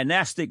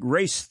dynastic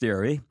race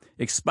theory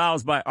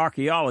espoused by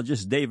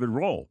archaeologist David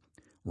Rohl.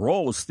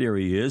 Rohl's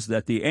theory is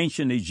that the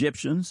ancient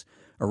Egyptians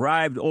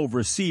arrived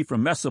overseas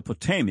from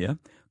Mesopotamia,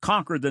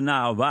 conquered the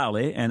Nile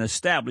Valley, and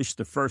established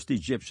the first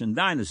Egyptian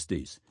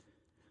dynasties.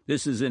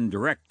 This is in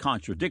direct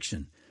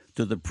contradiction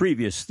to the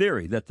previous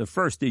theory that the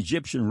first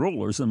Egyptian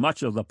rulers and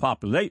much of the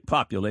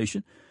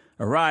population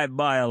arrived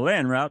by a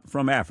land route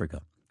from Africa.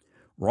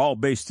 Rohl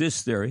based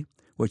his theory,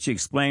 which he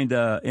explained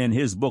in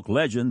his book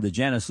Legend, The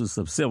Genesis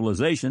of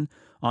Civilization,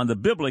 on the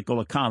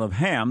biblical account of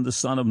Ham, the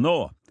son of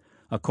Noah.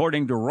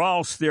 According to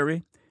Rohl's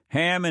theory,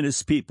 Ham and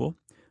his people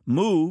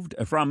moved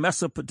from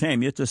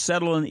Mesopotamia to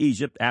settle in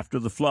Egypt after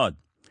the flood.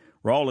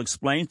 Rohl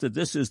explains that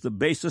this is the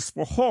basis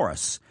for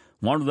Horus,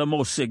 one of the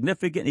most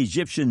significant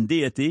Egyptian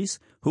deities,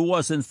 who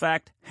was in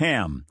fact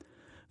Ham.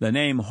 The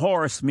name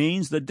Horus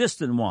means the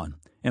distant one,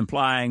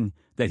 implying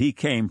that he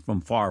came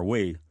from far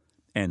away,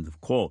 end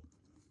of quote.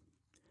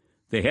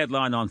 The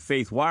headline on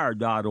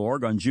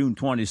faithwire.org on June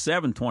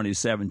 27,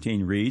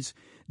 2017 reads,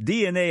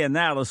 DNA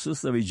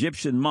analysis of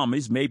Egyptian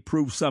mummies may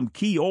prove some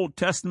key Old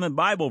Testament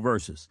Bible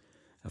verses.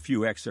 A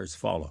few excerpts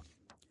follow.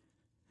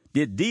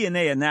 Did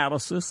DNA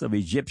analysis of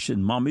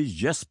Egyptian mummies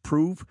just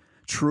prove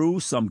true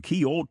some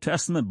key Old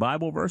Testament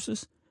Bible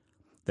verses?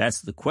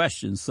 That's the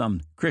question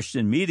some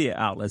Christian media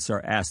outlets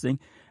are asking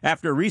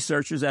after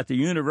researchers at the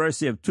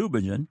University of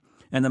Tübingen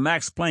and the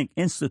Max Planck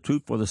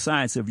Institute for the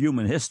Science of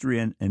Human History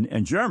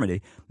in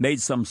Germany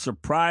made some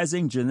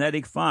surprising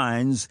genetic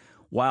finds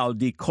while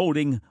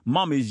decoding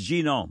mummies'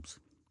 genomes.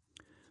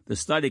 The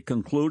study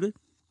concluded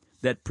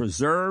that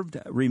preserved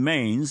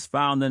remains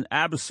found in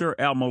Abusir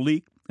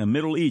el-Malik in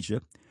Middle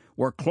Egypt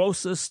were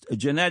closest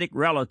genetic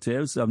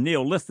relatives of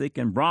Neolithic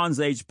and Bronze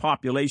Age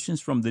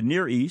populations from the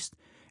Near East,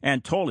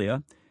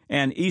 Anatolia,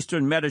 and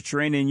Eastern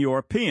Mediterranean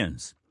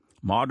Europeans.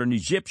 Modern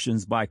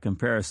Egyptians, by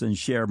comparison,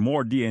 share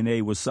more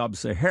DNA with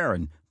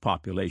sub-Saharan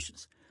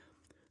populations.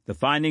 The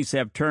findings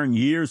have turned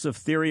years of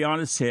theory on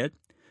its head,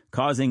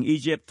 causing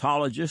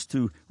Egyptologists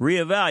to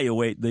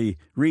reevaluate the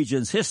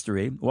region's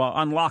history while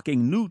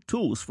unlocking new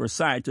tools for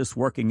scientists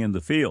working in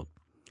the field.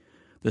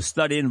 The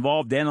study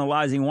involved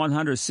analyzing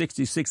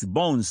 166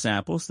 bone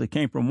samples that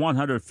came from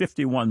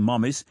 151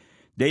 mummies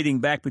dating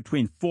back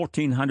between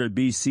 1400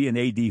 BC and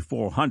AD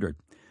 400.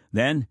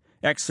 Then,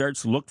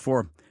 experts looked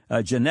for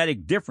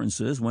genetic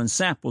differences when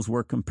samples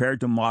were compared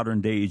to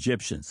modern-day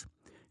Egyptians.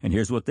 And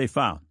here's what they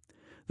found.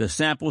 The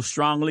samples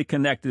strongly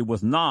connected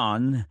with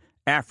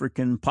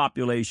non-African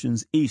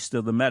populations east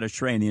of the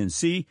Mediterranean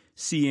Sea,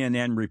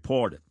 CNN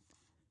reported.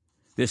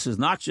 This is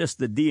not just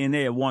the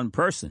DNA of one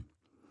person.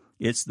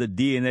 It's the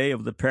DNA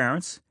of the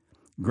parents,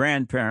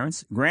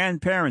 grandparents,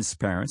 grandparents'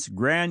 parents,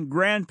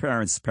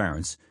 grandparents'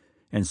 parents,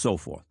 and so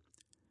forth.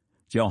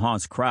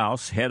 Johannes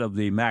Krauss, head of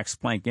the Max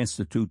Planck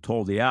Institute,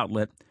 told the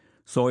outlet,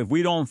 "So if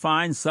we don't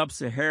find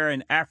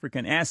sub-Saharan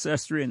African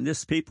ancestry in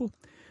this people,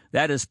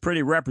 that is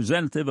pretty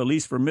representative, at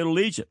least for Middle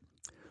Egypt.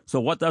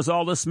 So what does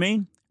all this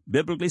mean,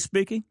 biblically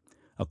speaking?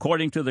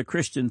 According to the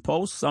Christian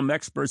Post, some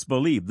experts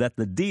believe that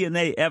the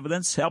DNA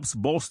evidence helps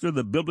bolster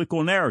the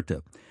biblical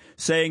narrative,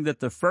 saying that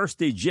the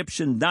first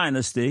Egyptian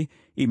dynasty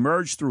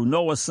emerged through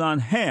Noah's son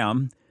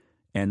Ham,"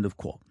 end of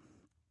quote.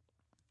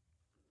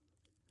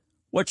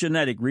 What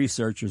genetic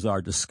researchers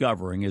are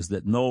discovering is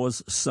that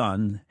Noah's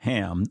son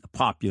Ham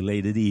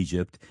populated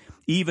Egypt,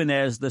 even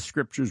as the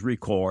scriptures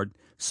record,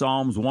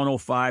 Psalms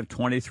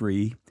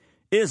 105:23,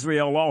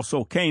 Israel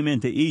also came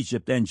into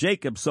Egypt, and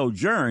Jacob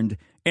sojourned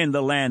in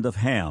the land of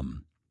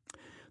Ham.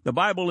 The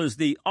Bible is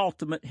the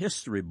ultimate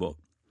history book.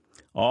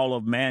 All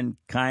of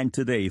mankind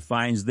today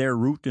finds their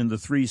root in the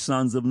three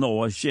sons of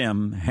Noah,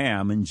 Shem,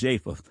 Ham, and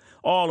Japheth.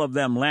 All of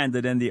them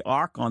landed in the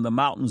ark on the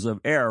mountains of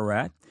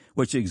Ararat,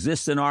 which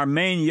exists in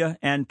Armenia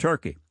and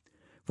Turkey.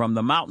 From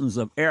the mountains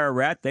of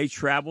Ararat, they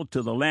traveled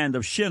to the land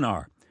of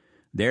Shinar.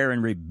 There,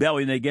 in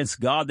rebellion against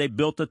God, they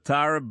built the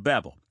Tower of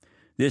Babel.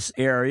 This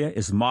area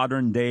is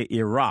modern-day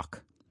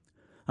Iraq.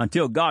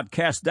 Until God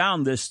cast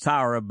down this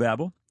Tower of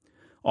Babel,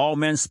 all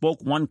men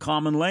spoke one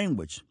common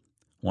language.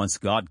 Once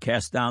God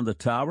cast down the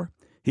tower,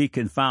 he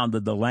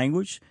confounded the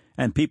language,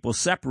 and people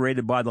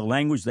separated by the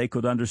language they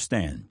could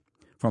understand.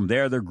 From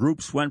there, the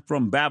groups went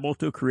from Babel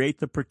to create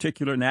the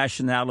particular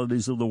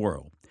nationalities of the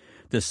world.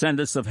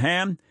 Descendants of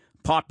Ham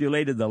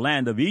populated the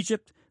land of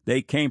Egypt.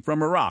 They came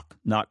from Iraq,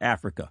 not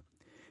Africa.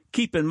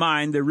 Keep in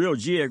mind the real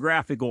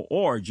geographical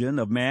origin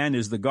of man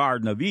is the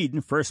Garden of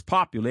Eden, first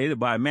populated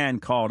by a man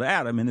called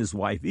Adam and his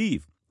wife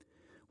Eve.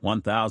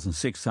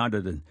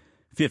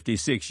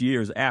 1,656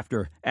 years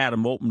after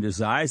Adam opened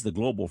his eyes, the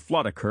global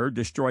flood occurred,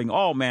 destroying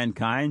all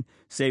mankind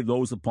save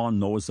those upon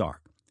Noah's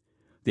Ark.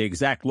 The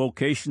exact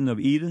location of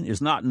Eden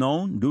is not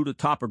known due to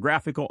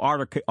topographical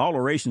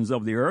alterations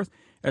of the earth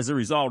as a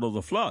result of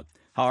the flood.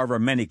 However,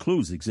 many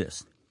clues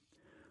exist.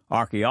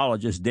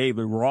 Archaeologist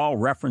David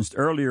Rawl, referenced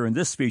earlier in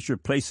this feature,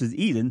 places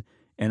Eden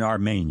in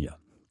Armenia.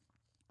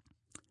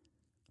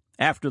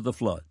 After the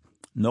flood,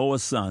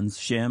 Noah's sons,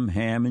 Shem,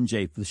 Ham, and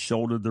Japheth,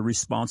 shouldered the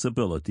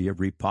responsibility of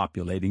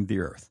repopulating the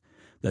earth.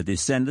 The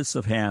descendants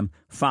of Ham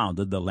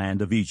founded the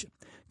land of Egypt.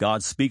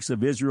 God speaks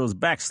of Israel's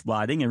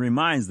backsliding and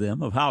reminds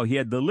them of how he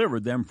had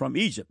delivered them from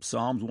Egypt.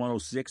 Psalms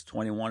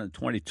 106:21 and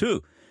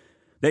 22.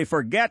 They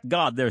forget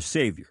God, their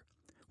Savior,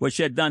 which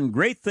had done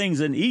great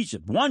things in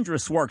Egypt,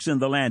 wondrous works in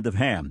the land of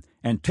Ham,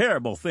 and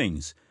terrible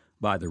things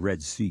by the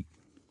Red Sea.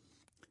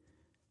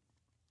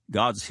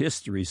 God's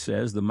history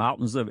says the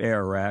mountains of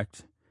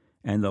Ararat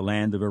and the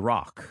land of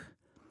Iraq.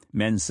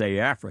 Men say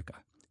Africa.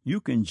 You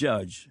can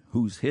judge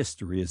whose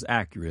history is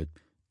accurate,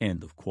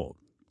 end of quote.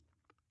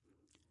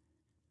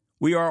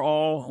 We are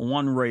all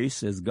one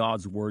race, as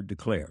God's word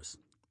declares.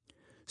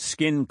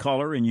 Skin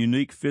color and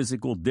unique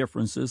physical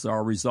differences are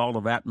a result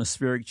of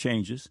atmospheric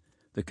changes,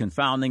 the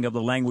confounding of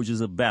the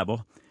languages of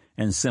Babel,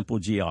 and simple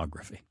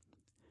geography.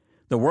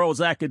 The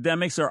world's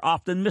academics are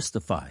often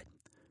mystified,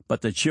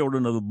 but the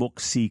children of the book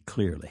see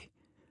clearly.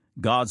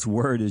 God's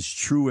word is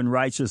true and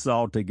righteous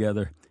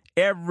altogether,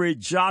 every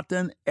jot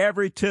and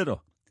every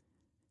tittle.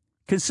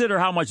 Consider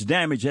how much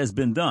damage has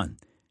been done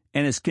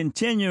and is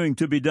continuing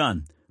to be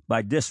done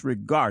by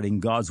disregarding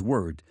God's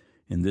word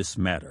in this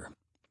matter.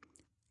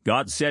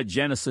 God said,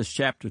 Genesis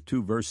chapter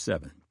 2, verse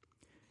 7,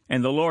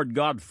 "And the Lord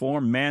God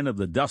formed man of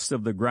the dust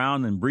of the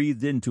ground and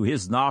breathed into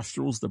his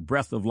nostrils the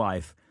breath of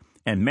life,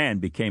 and man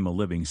became a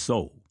living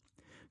soul."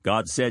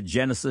 God said,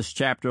 Genesis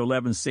chapter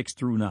 11, 6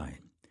 through 9,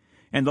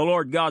 "And the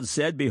Lord God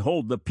said,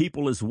 Behold, the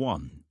people is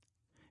one,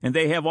 and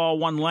they have all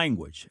one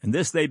language, and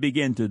this they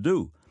begin to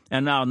do.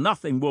 And now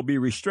nothing will be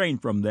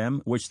restrained from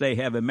them which they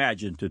have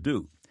imagined to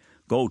do.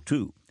 Go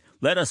to.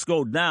 Let us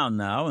go down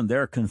now, and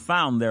there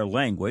confound their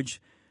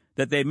language,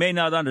 that they may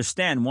not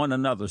understand one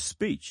another's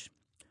speech.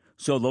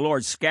 So the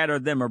Lord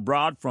scattered them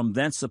abroad from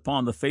thence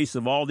upon the face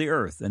of all the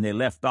earth, and they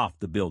left off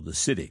to build the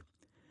city.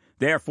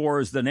 Therefore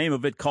is the name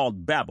of it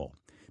called Babel,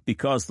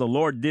 because the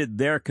Lord did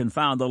there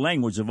confound the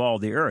language of all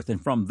the earth,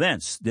 and from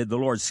thence did the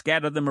Lord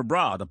scatter them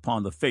abroad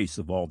upon the face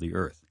of all the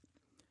earth."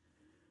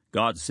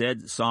 God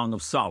said, Song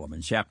of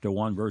Solomon, chapter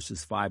 1,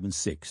 verses 5 and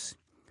 6,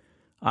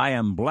 "I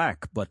am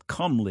black but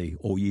comely,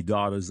 O ye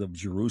daughters of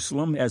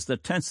Jerusalem, as the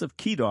tents of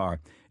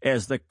Kedar,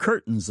 as the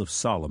curtains of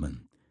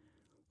Solomon.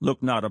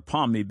 Look not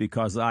upon me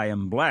because I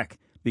am black,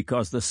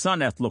 because the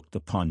sun hath looked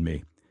upon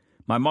me.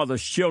 My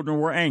mother's children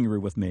were angry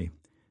with me.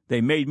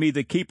 They made me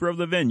the keeper of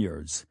the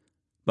vineyards,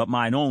 but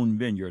mine own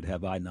vineyard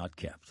have I not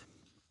kept."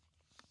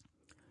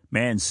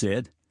 Man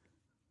said,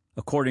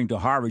 according to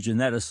Harvard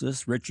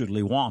geneticist Richard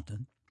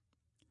Lewontin,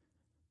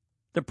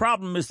 the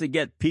problem is to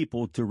get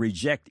people to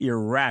reject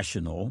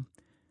irrational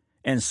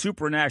and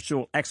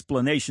supernatural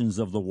explanations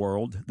of the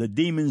world, the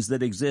demons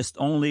that exist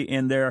only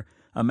in their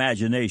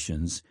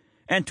imaginations,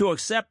 and to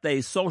accept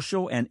a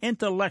social and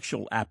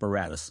intellectual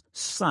apparatus,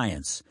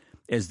 science,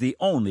 as the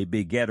only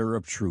begetter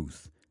of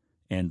truth.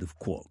 End of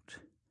quote.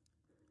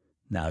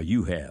 Now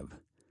you have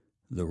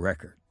the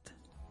record.